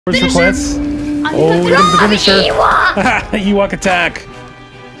Requests. Oh, here comes the finisher. Ewok Attack.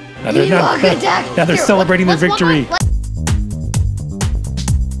 Now they're celebrating their victory.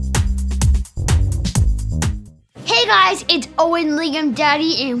 Hey guys, it's Owen Liam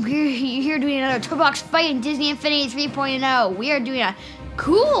Daddy, and we're here doing another Toy Box fight in Disney Infinity 3.0. We are doing a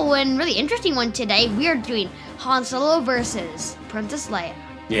cool and really interesting one today. We are doing Han Solo versus Princess Leia.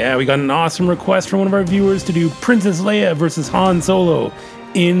 Yeah, we got an awesome request from one of our viewers to do Princess Leia versus Han Solo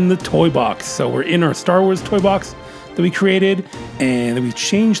in the toy box. So we're in our Star Wars toy box that we created, and then we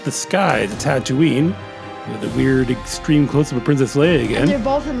changed the sky to Tatooine with a weird extreme close-up of Princess Leia again. And they're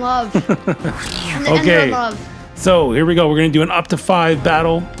both in love. And they're in love. So here we go. We're going to do an up to 5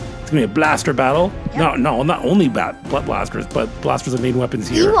 battle. It's going to be a blaster battle. Yep. No, not only blasters, but blasters and main weapons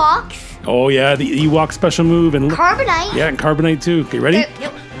here. Ewoks. Oh yeah, the Ewok Special Move and Carbonite. Yeah, and Carbonite too. Okay, ready?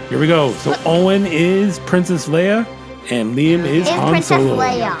 Yep. Here we go. So Owen is Princess Leia, and Liam is Han Solo.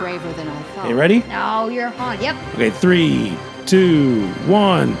 Leia. Braver than I thought. Okay, ready? No, you're Han. Yep. Okay, 3, 2,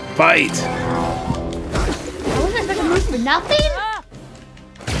 1, fight. I wasn't expecting to move for nothing.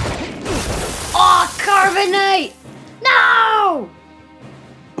 Oh, Carbonite! No!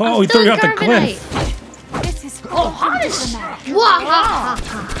 Oh, he threw you off the cliff. This is Han is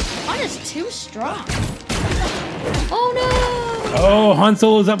Han is too strong. Oh no! Oh, Han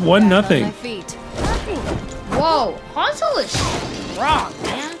Solo's up 1-0. my feet. Whoa, Han Solo is strong,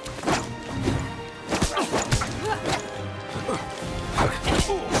 man.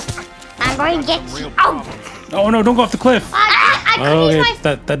 I'm going to get you. Oh no, don't go off the cliff. I could use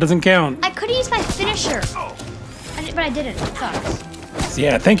my. That doesn't count. I could use my finisher, but I didn't. It sucks. So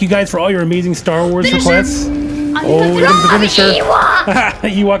yeah, thank you guys for all your amazing Star Wars requests. Oh, here comes the finisher. Ewok!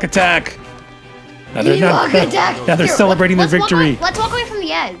 Ewok Attack. Now Ewok Attack. Celebrating their victory. Let's walk away from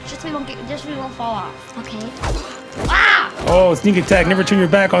the edge, just so we won't fall off. Okay. Ah! Oh, sneak attack. Never turn your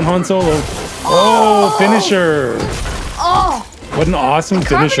back on Han Solo. Oh, finisher. Oh! What an awesome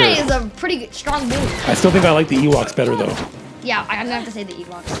finisher. Carbonite is a pretty good, strong move. I still think I like the Ewoks better though. Yeah, I'm gonna have to say the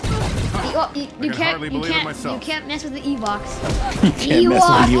Ewoks. You can't mess with the Ewoks. You can't mess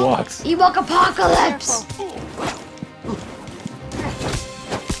with the Ewoks. Ewok Apocalypse.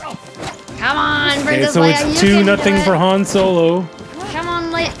 Come on, Okay, Princess so Leia, it's you 2-0 for Han Solo. Come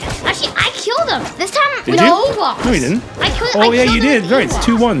on, Leia. Actually, I killed him this time Did with you? Ewoks. No, you didn't. I killed. Oh yeah, you did. Right, it's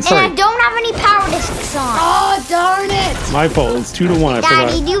 2-1. Sorry. And I don't have any power discs on. Oh darn it! My fault. It's 2-1. I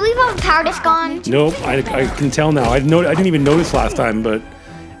Daddy, forgot. do you leave a power disc on? Nope. I can tell now. I didn't even notice last time, but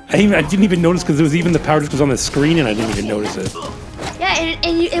I didn't even notice because it was even the power disc was on the screen and I didn't even notice it. Yeah,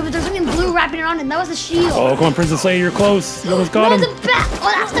 and there's something blue wrapping it on, and that was the shield. Oh, come on, Princess Leia, you're close. You almost got him.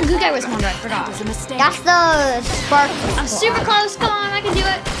 Oh, that's the good guy responder. I forgot. It was a mistake. That's the spark. I'm super close. Come on, I can do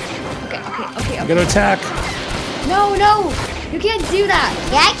it. Okay. I'm gonna attack. No, you can't do that.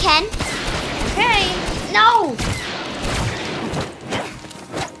 Yeah, I can. Okay. No.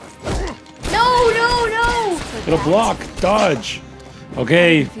 No. Gonna block. Dodge.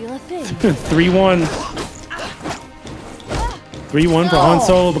 Okay. Feel a thing. 3-1. 3-1 for Han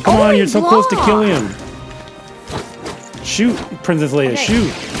Solo, but come on, you're so close to killing him. Shoot, Princess Leia, shoot.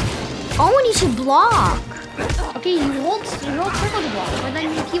 Oh, and you should block. Okay, you hold circle to block, but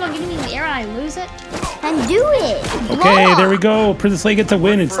then you keep on getting me in the air and I lose it. Then do it. Okay, Block. there we go. Princess Leia gets a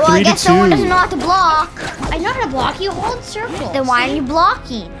win. It's Well, I guess someone doesn't 3-2. know how to block. I know how to block. You hold circle. Then why are you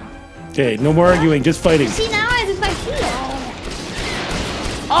blocking? Okay, no more arguing, just fighting. See, now I lose my shield.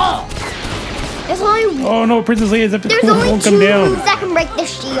 Oh. There's only Oh no, Princess Leia's up to there's only won't 2 come down. moves that can break the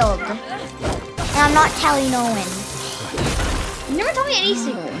shield. And I'm not telling Owen. You never told me any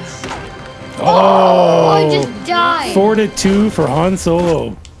secrets. Oh, I just died. 4-2 for Han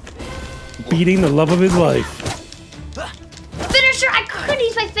Solo, beating the love of his life. Finisher! I could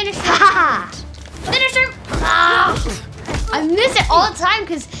use my finisher. Haha. Finisher! Ah. I miss it all the time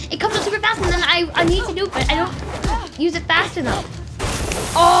because it comes up super fast and then I need to do it, but I don't use it fast enough.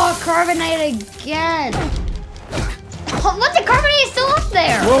 Oh, Carbonite again. Oh, what? The Carbonite is still up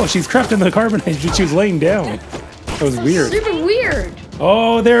there. Whoa, she's trapped in the carbonite. She was laying down. That was weird. Super weird.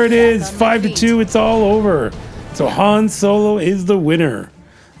 Oh, there it is. 5-2. It's all over. So Han Solo is the winner.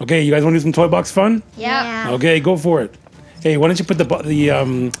 Okay, you guys want to do some toy box fun? Yeah. Okay, go for it. Hey, why don't you put the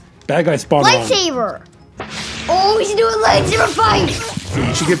bad guy spawn on? Lightsaber. Oh, we should do a lightsaber fight.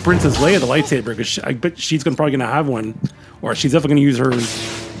 You should get Princess Leia the lightsaber because I bet she's probably gonna have one, or she's definitely gonna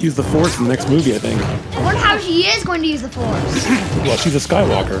use the Force in the next movie. I think. I wonder how she is going to use the Force. Well, she's a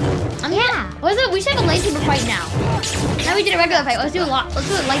Skywalker. Yeah. We should have a lightsaber fight now. Now we did a regular fight. Let's do a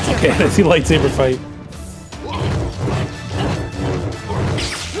lightsaber Okay, fight. let's see lightsaber fight.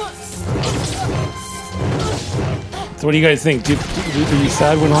 So what do you guys think? Do you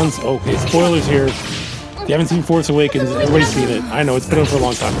sad when Han's... Okay, spoilers here. If you haven't seen Force Awakens, everybody's seen it. I know, it's been out for a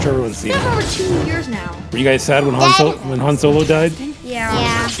long time. I'm sure everyone's seen It's been it. over 2 years now. Were you guys sad when Han Solo died? Yeah.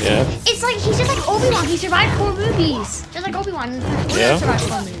 Yeah. It's like, he's just like Obi-Wan. He survived 4 movies. Just like Obi-Wan. Yeah. Survived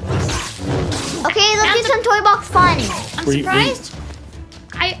 4 movies. Okay, let's do some toy box fun. I'm Were you- surprised.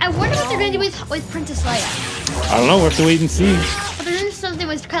 I wonder what they're going to do with Princess Leia. I don't know, we'll have to wait and see. But they're doing something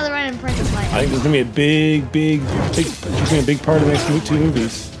with Kylo Ren and Princess Leia. I think there's gonna be a big, she's gonna be a big part of the next 2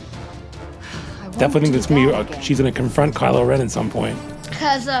 movies. Definitely think that's gonna be, she's gonna confront Kylo Ren at some point.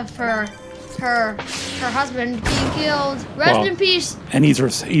 Because of her husband being killed. Rest Well, in peace. And he's her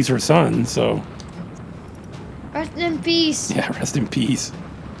son, so Rest in peace. yeah, rest in peace.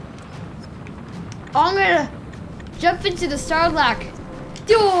 I'm gonna jump into the Sarlacc.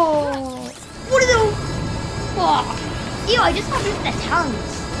 Oh, what are those? Oh. Ew, I just got rid of the tongues.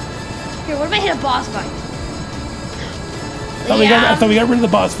 Here, what if I hit a boss fight? I thought we got rid of the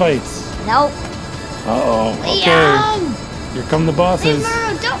boss fights. Nope. Uh-oh, okay. Liam! Here come the bosses.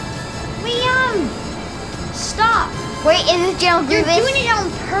 No, don't. Liam! Stop. Wait, is this General You're Grievous? doing it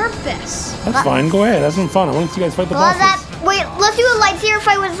on purpose. That's fine, go ahead, have some fun. I want to see you guys fight the Well, bosses. wait, let's do a lightsaber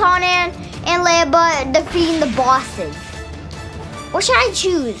fight with Han and Leia, but defeating the bosses. What should I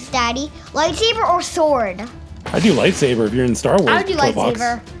choose, Daddy? Lightsaber or sword? I do lightsaber if you're in Star Wars. I would do toy box.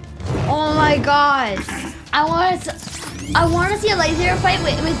 lightsaber. Oh my god. I want to see a lightsaber fight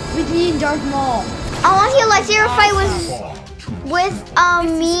with me and Darth Maul. I want to see a lightsaber fight with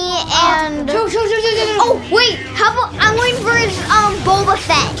me and. Oh wait, how about I'm waiting for Boba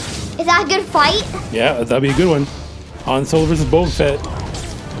Fett? Is that a good fight? Yeah, that'd be a good one. Han Solo versus Boba Fett.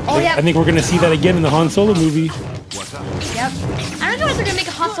 Oh yeah. I think we're gonna see that again in the Han Solo movie. Yep. I don't know if they're gonna make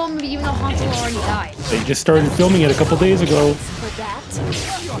a Han Solo movie even though Han Solo already died. They just started filming it a couple days ago.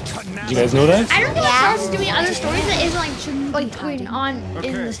 Did you guys know that? I don't think Star Wars is doing other stories that isn't like going on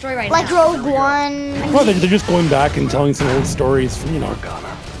in the story right Like now. Rogue One. Well, they're just going back and telling some old stories from,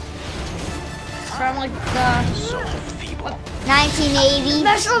 From like the 1980.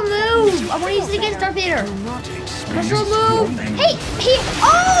 special move. I want to use it against Darth Vader. Special move. Hey.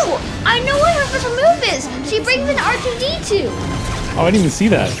 Oh, I know what her special move is. She brings in R2D2. Oh, I didn't even see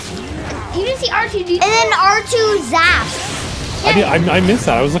that. You didn't see R2D2. And then R2 zaps. I missed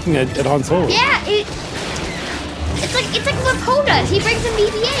that. I was looking at Han Solo. Yeah, it's like what Poe does. He brings in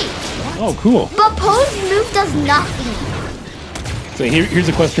BB-8. Oh, cool. But Poe's move does nothing. So here's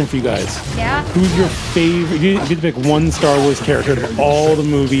a question for you guys. Yeah. Who's your favorite? You get to pick one Star Wars character of all the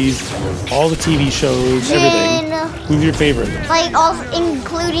movies, all the TV shows, everything. Jin. Who's your favorite? Like also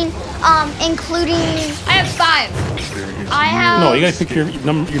including. I have 5. I have. No, you guys pick your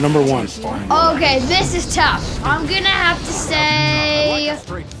number one. Okay, this is tough. I'm gonna have to say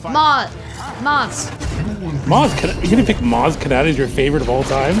Maz. You're gonna pick Maz Kanata as your favorite of all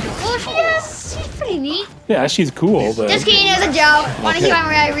time? Well, she's pretty neat. Yeah, she's cool, but Just kidding, as a joke. Want to hear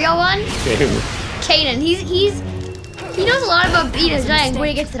my real one? okay. Kanan. He knows a lot about being a Jedi when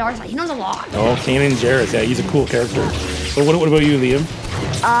he gets to the dark side. He knows a lot. Oh, Kanan Jarrus. Yeah, he's a cool character. So what about you, Liam?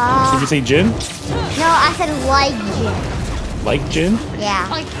 Did you say Jin? No, I said like Jin. Like Jin? Yeah.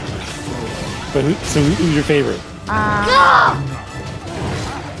 Like, But who's your favorite?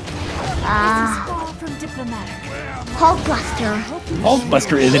 Far from diplomatic. Hulkbuster.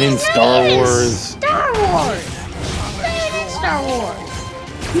 Hulkbuster isn't in Star Wars. Star Wars. Not even in Star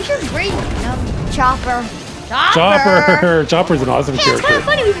Wars. You should bring Chopper. Chopper. Chopper's an awesome Hey, it's kind of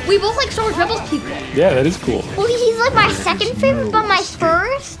character. funny. We both like Star Wars Rebels people. Yeah, that is cool. Well, he's like my second favorite, but my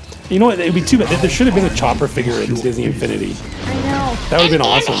first. You know what? It'd be too bad. There should have been a Chopper figure in Disney Infinity. I know. That would've been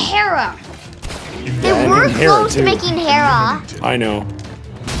awesome. And Hera. They Yeah, were and Hera, close to too. making Hera. I know.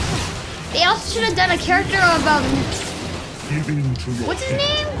 They also should have done a character of what's his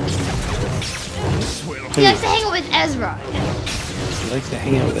name? He likes to hang out with Ezra. He likes to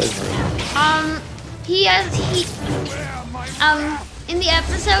hang out with Ezra. In the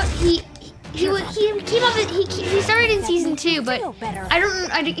episode he started in season 2, but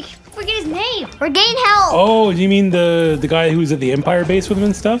I forget his name. We're getting help. Oh, do you mean the guy who's at the Empire base with him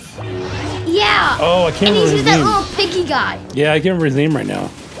and stuff? Yeah. Oh, I can't and remember he's his that name. little piggy guy. Yeah, I can't remember his name right now.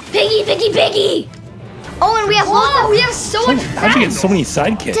 Piggy. Oh, and we have Whoa, we have so much How'd you get so many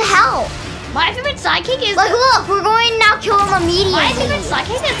sidekicks? to help. My favorite sidekick is Like, look, we're going now kill him my immediately. favorite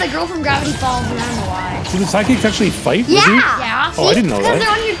sidekick is the girl from Gravity Falls, and I don't know why. Do the sidekicks actually fight? Yeah. Does he? Yeah. Oh, I didn't know Because that.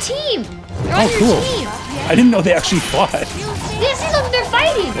 they're on your team. They're Oh, on your cool. team. I didn't know they actually fought. This is what they're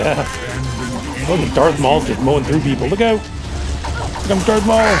fighting. Yeah. Look, Darth Maul's just mowing through people. Look out. Here comes Darth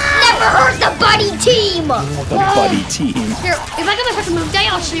Maul. Never hurt the buddy team. The buddy team. Here, if I get my first move day,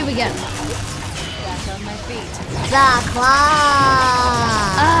 I'll show you again. Back on my feet. the claw.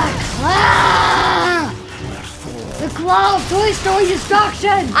 Claw! The claw of Toy Story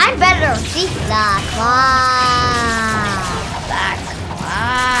destruction! I'm better. See the claw.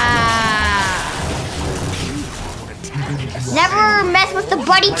 Never mess with the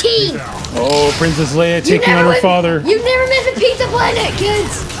buddy team. Oh, Princess Leia taking on her father. You never mess with Pizza Planet,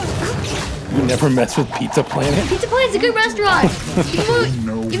 kids! You never mess with Pizza Planet? Pizza Planet's a good restaurant.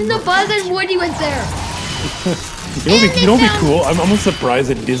 Even though Buzz and Woody went there. You know what'd be cool? I'm almost surprised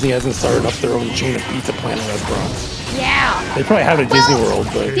that Disney hasn't started up their own chain of Pizza Planet restaurants. Yeah. They probably have it at Disney World,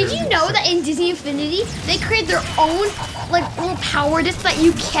 but... Did you know that in Disney Infinity, they create their own, like, little power disc that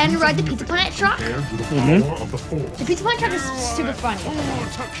you can ride the Pizza Planet truck? The Pizza Planet truck is super funny.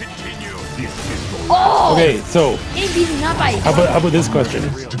 Oh! Okay, so... Getting beaten up by... How about this question?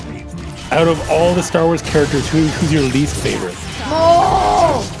 Out of all the Star Wars characters, who's your least favorite?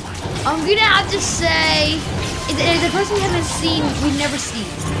 Oh! I'm gonna have to say... The person we haven't seen, we've never seen.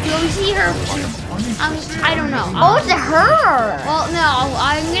 Will we see her? I don't know. Oh, it's her. Well, no,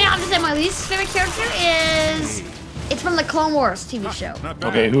 I'm gonna have to say my least favorite character is... It's from the Clone Wars TV show.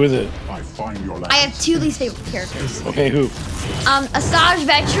 Okay, who is it? I have two least favorite characters. Okay, who? Asajj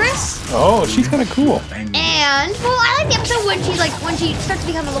Ventress. Oh, she's kind of cool. And, well, I like the episode when she starts to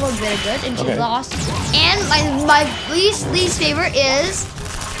become a little bit good and she's lost. And my least favorite is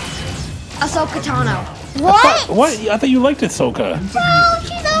Ahsoka Tano. What? I thought you liked Ahsoka. Well,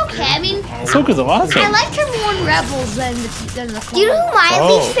 she's okay. I mean, Ahsoka's awesome. I liked her more in Rebels than the Clone Do you know who my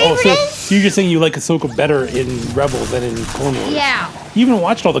least favorite is? So you're just saying you like Ahsoka better in Rebels than in Clone Wars? Yeah. You even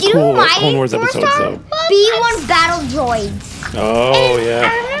watched all the cool Clone Wars episodes, though. B1 Battle Droids. Oh, yeah. I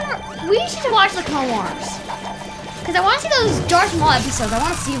remember, we should watch the Clone Wars. Because I want to see those Darth Maul episodes. I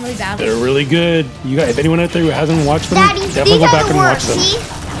want to see them really badly. They're really good. If anyone out there who hasn't watched them, Daddy, definitely these go back are the and watch worst. them. See?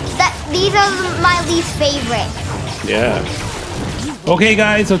 These are my least favorite. Yeah. Okay,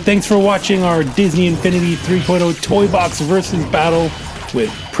 guys, so thanks for watching our Disney Infinity 3.0 Toy Box versus battle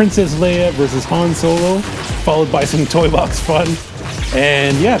with Princess Leia versus Han Solo, followed by some Toy Box fun.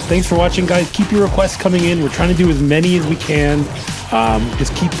 And yeah, thanks for watching, guys. Keep your requests coming in. We're trying to do as many as we can.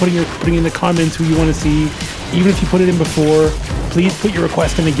 Just keep putting in the comments who you want to see. Even if you put it in before, please put your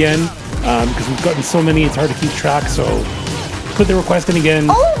request in again, because we've gotten so many, it's hard to keep track. So put the request in again,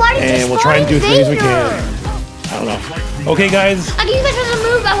 and we'll try and do as many as we can. I don't know. Okay, guys. I'll give you guys a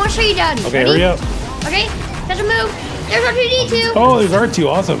move. I want to show you, Daddy. Okay, hurry up. Okay, there's a move. There's R2-D2. Oh, there's R2.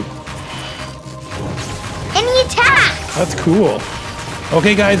 Awesome. And he attacks. That's cool.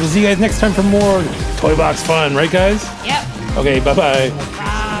 Okay, guys, we'll see you guys next time for more Toy Box fun, right, guys? Yep. Okay, bye-bye.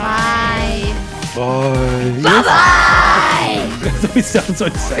 Bye. Bye. Bye-bye. We sound so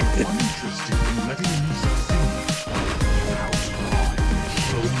excited.